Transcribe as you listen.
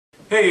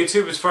Hey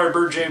YouTube, it's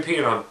Firebird JP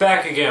and I'm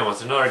back again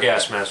with another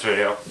gas mask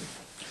video.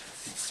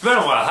 It's been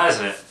a while,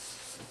 hasn't it?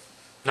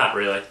 Not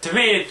really. To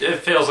me, it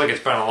feels like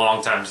it's been a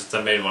long time since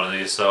I made one of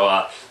these.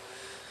 So,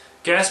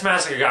 gas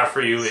mask I got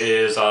for you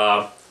is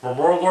from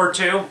World War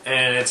II,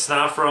 and it's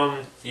not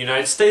from the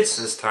United States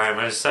this time.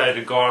 I decided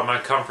to go out of my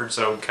comfort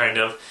zone, kind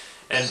of,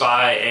 and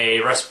buy a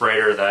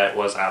respirator that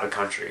was out of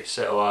country.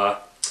 So,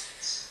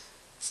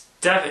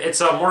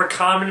 it's a more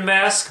common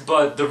mask,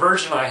 but the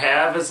version I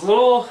have is a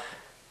little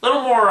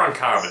more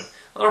uncommon,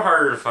 a little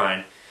harder to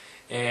find.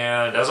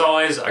 And as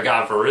always, I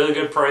got it for a really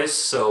good price,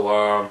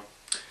 so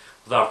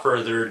without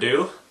further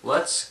ado,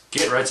 let's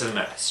get right to the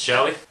mask,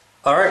 shall we?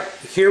 Alright,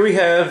 here we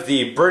have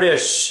the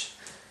British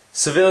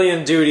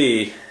civilian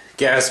duty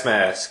gas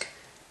mask.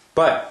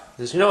 But,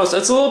 as you notice,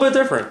 it's a little bit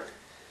different.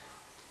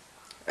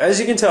 As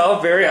you can tell,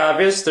 very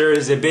obvious, there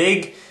is a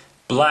big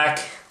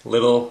black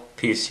little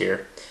piece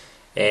here.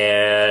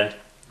 And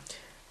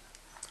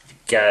if you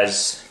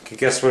guys can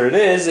guess what it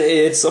is,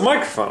 it's a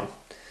microphone.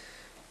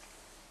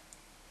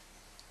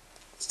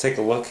 Let's take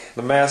a look at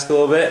the mask a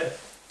little bit.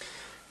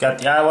 Got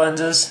the eye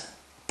lenses,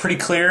 pretty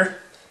clear.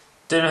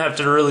 Didn't have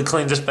to really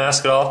clean this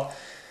mask at all.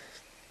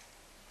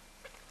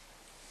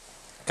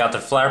 Got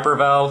the flapper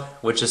valve,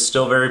 which is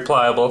still very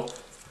pliable.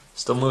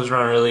 Still moves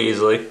around really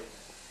easily.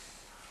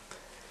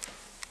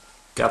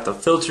 Got the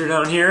filter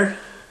down here.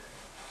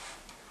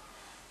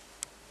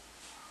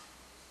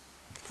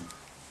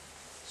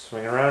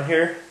 Swing around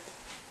here.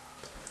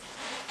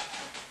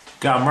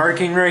 Got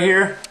marking right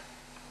here.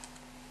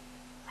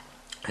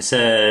 It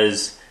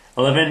says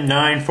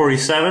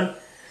 11/9/47.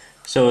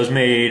 So it was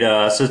made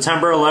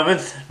September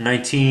 11th,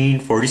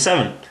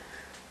 1947.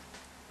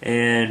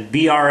 And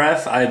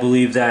BRF, I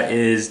believe that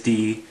is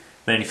the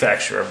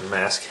manufacturer of the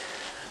mask.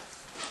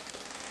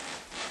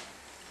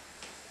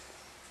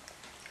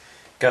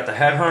 Got the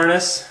head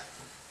harness.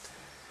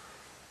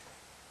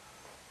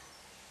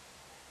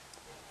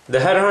 The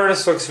head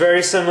harness looks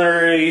very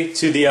similar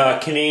to the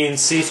Canadian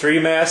C3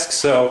 mask,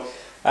 so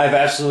I have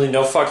absolutely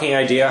no fucking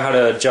idea how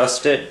to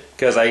adjust it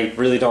because I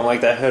really don't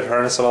like that head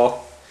harness at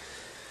all.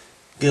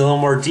 Get a little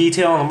more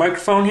detail on the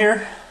microphone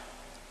here.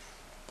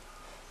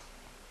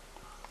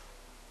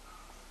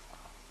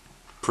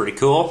 Pretty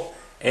cool.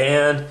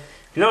 And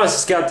you notice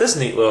it's got this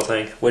neat little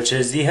thing, which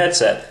is the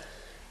headset.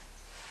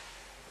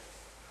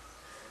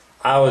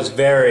 I was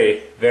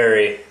very,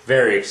 very,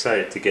 very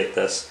excited to get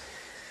this.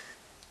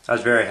 I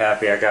was very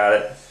happy I got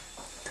it.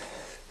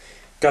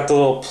 Got the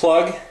little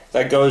plug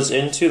that goes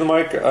into the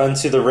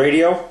into the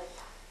radio.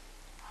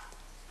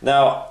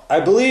 Now,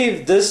 I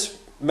believe this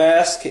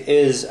mask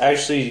is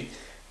actually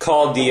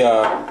called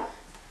the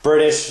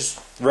British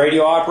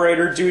radio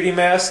operator duty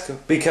mask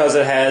because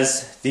it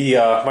has the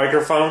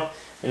microphone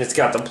and it's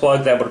got the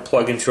plug that would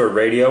plug into a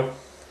radio.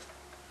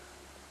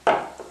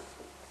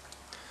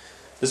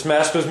 This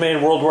mask was made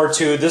in World War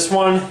II. This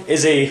one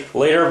is a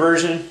later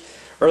version.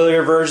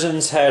 Earlier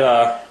versions had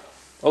a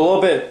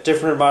little bit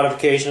different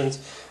modifications.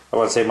 I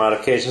wouldn't say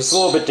modifications, a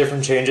little bit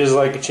different changes.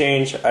 Like a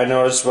change I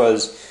noticed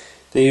was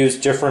they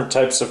used different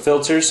types of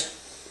filters.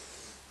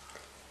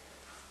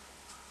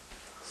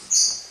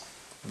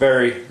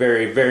 Very,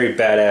 very, very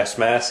badass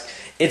mask.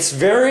 It's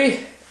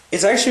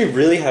actually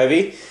really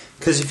heavy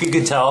because if you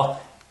can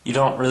tell, you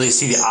don't really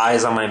see the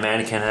eyes on my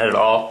mannequin head at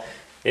all.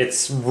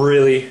 It's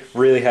really,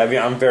 really heavy.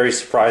 I'm very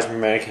surprised my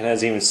mannequin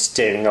head's even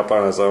standing up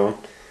on its own.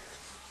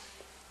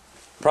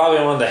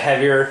 Probably one of the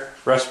heavier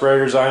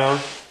respirators I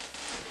own.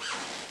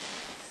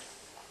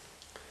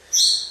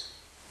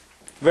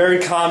 Very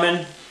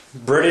common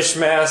British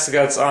mask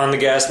that's on the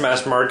gas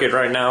mask market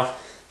right now,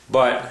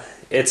 but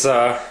it's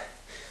not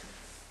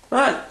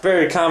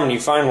very common you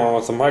find one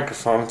with a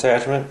microphone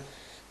attachment.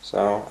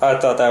 So I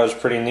thought that was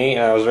pretty neat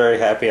and I was very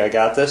happy I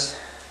got this.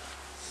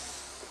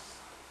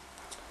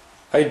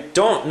 I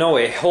don't know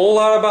a whole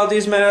lot about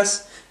these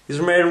masks. These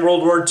were made in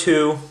World War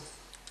II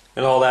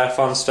and all that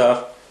fun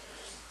stuff.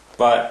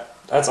 But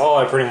that's all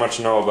I pretty much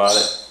know about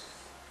it.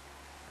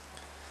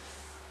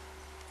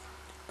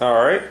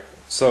 Alright,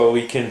 so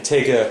we can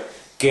take a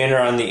gander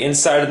on the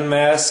inside of the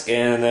mask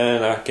and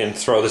then I can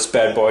throw this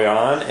bad boy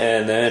on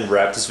and then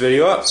wrap this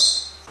video up.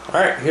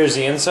 Alright, here's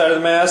the inside of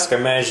the mask. I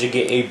managed to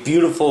get a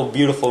beautiful,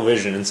 beautiful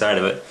vision inside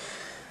of it.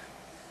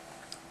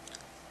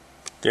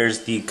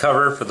 There's the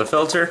cover for the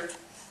filter.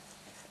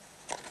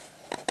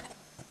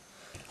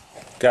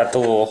 Got the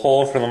little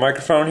hole for the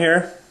microphone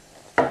here.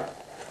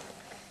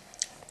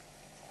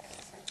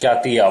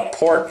 Got the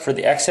port for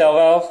the exhale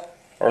valve,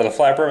 or the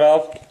flapper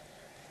valve.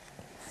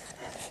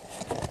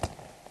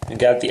 And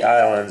got the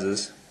eye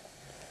lenses.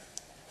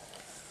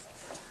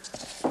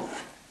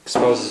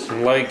 Exposes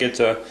some light, gets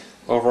a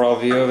overall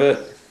view of it.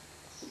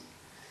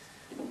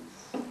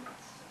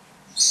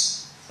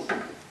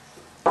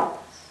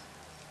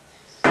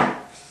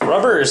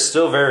 Rubber is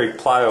still very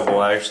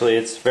pliable actually.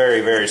 It's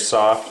very, very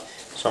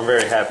soft. So I'm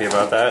very happy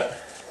about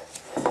that.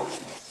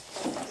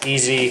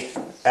 Easy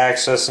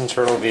access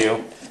internal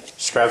view.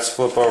 Straps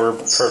flip over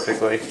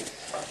perfectly.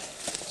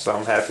 So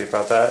I'm happy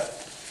about that.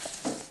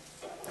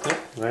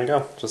 Yep, there you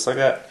go, just like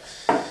that.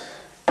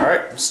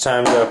 Alright, it's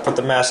time to put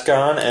the mask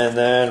on and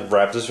then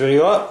wrap this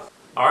video up.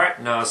 Alright,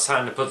 now it's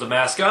time to put the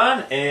mask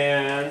on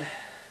and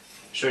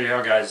show you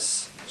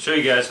guys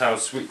how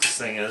sweet this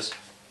thing is.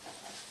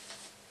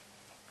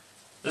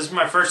 This is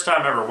my first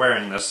time ever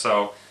wearing this,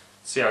 so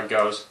let's see how it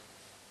goes.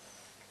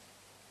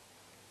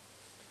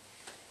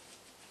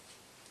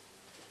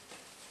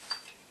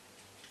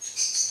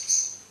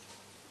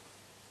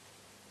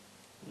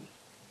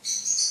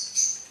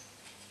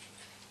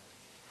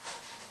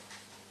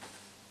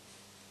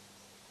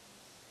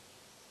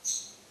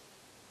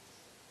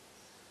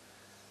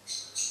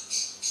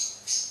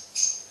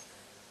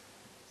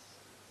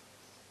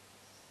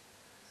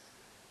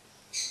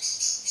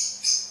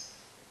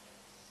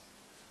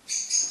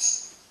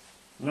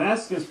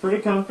 Mask is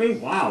pretty comfy.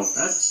 Wow,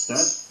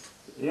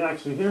 you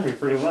actually hear me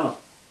pretty well.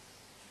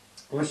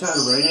 I wish I had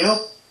a radio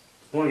to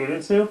plug it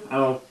into. I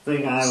don't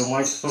think I have a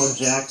microphone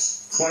jack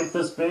quite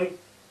this big,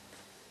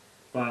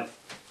 but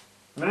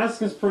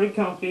mask is pretty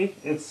comfy.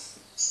 It's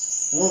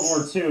World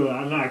War II.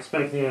 I'm not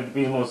expecting it to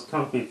be the most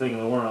comfy thing in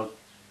the world.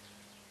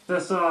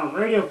 This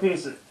radio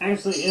piece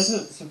actually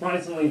isn't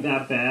surprisingly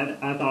that bad.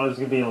 I thought it was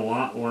going to be a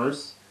lot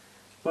worse,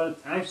 but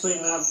it's actually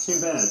not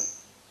too bad.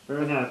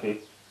 Very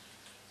happy.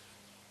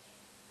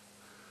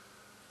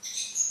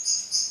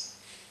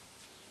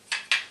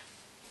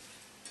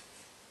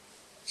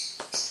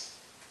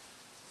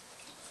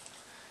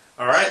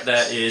 Alright,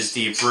 that is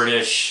the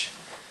British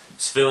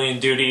civilian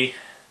duty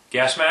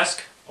gas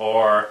mask,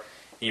 or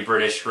the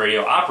British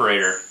radio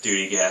operator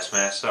duty gas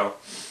mask. So,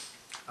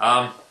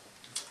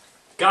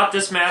 got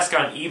this mask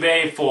on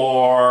eBay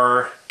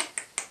for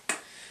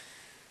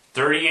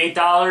 $38,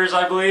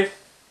 I believe.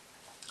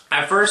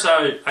 At first,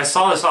 I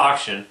saw this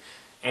auction,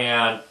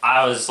 and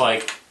I was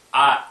like,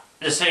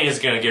 this thing is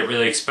going to get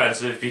really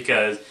expensive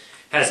because it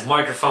has a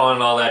microphone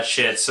and all that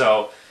shit.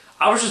 So,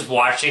 I was just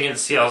watching it and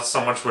see how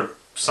someone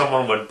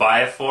would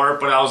buy it for,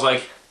 but I was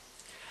like,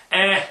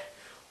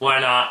 why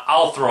not?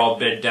 I'll throw a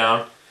bid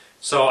down.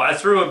 So I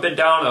threw a bid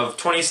down of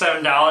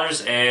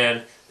 $27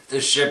 and the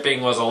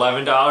shipping was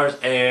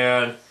 $11,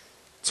 and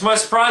to my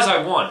surprise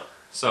I won.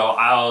 So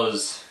I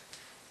was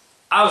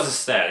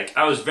ecstatic.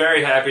 I was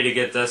very happy to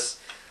get this.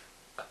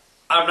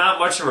 I'm not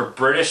much of a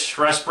British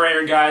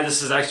respirator guy.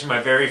 This is actually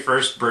my very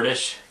first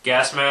British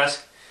gas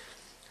mask.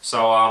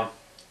 So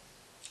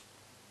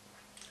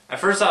at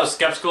first I was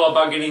skeptical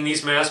about getting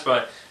these masks,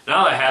 but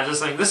now that I have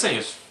this thing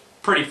is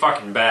pretty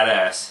fucking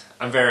badass.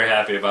 I'm very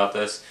happy about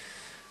this.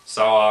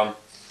 So,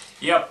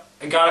 yep,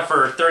 I got it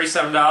for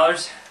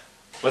 $37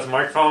 with a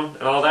microphone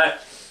and all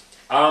that.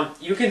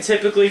 You can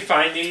typically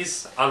find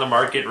these on the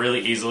market really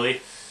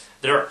easily.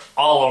 They're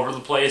all over the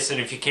place, and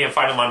if you can't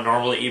find them on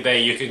normal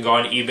eBay, you can go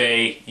on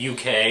eBay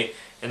UK,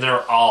 and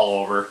they're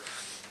all over.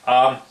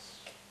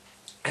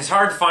 It's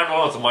hard to find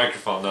one with a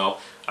microphone, though.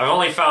 I've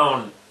only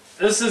found...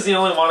 This is the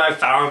only one I've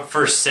found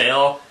for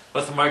sale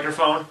with a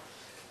microphone.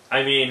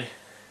 I mean,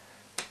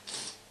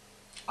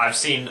 I've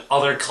seen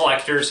other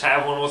collectors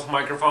have one with a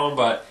microphone,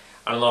 but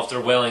I don't know if they're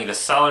willing to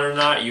sell it or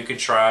not. You could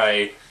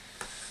try,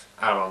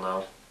 I don't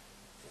know.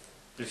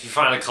 If you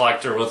find a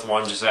collector with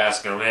one, just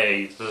ask them,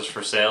 hey, is this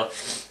for sale?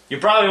 You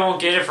probably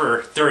won't get it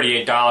for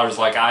 $38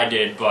 like I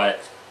did, but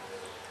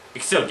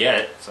you can still get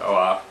it.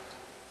 So,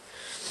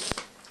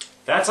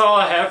 that's all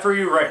I have for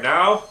you right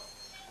now.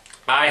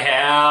 I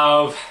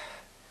have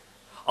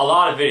a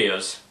lot of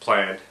videos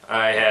planned.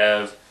 I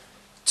have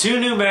 2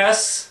 new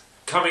masks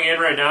coming in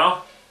right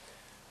now.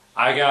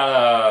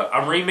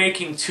 I'm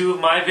remaking 2 of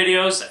my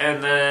videos,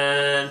 and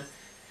then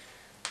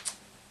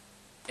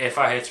if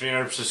I hit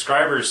 300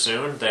 subscribers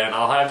soon, then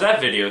I'll have that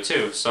video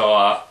too.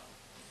 So,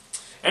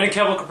 and a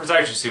chemical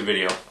protection suit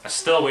video. I'm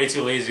still way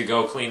too lazy to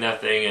go clean that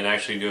thing and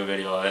actually do a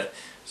video of it.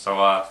 So,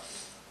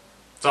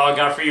 that's all I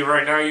got for you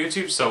right now,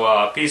 YouTube.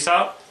 So, peace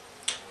out,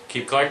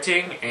 keep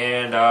collecting,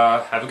 and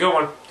have a good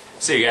one.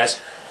 See you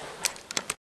guys.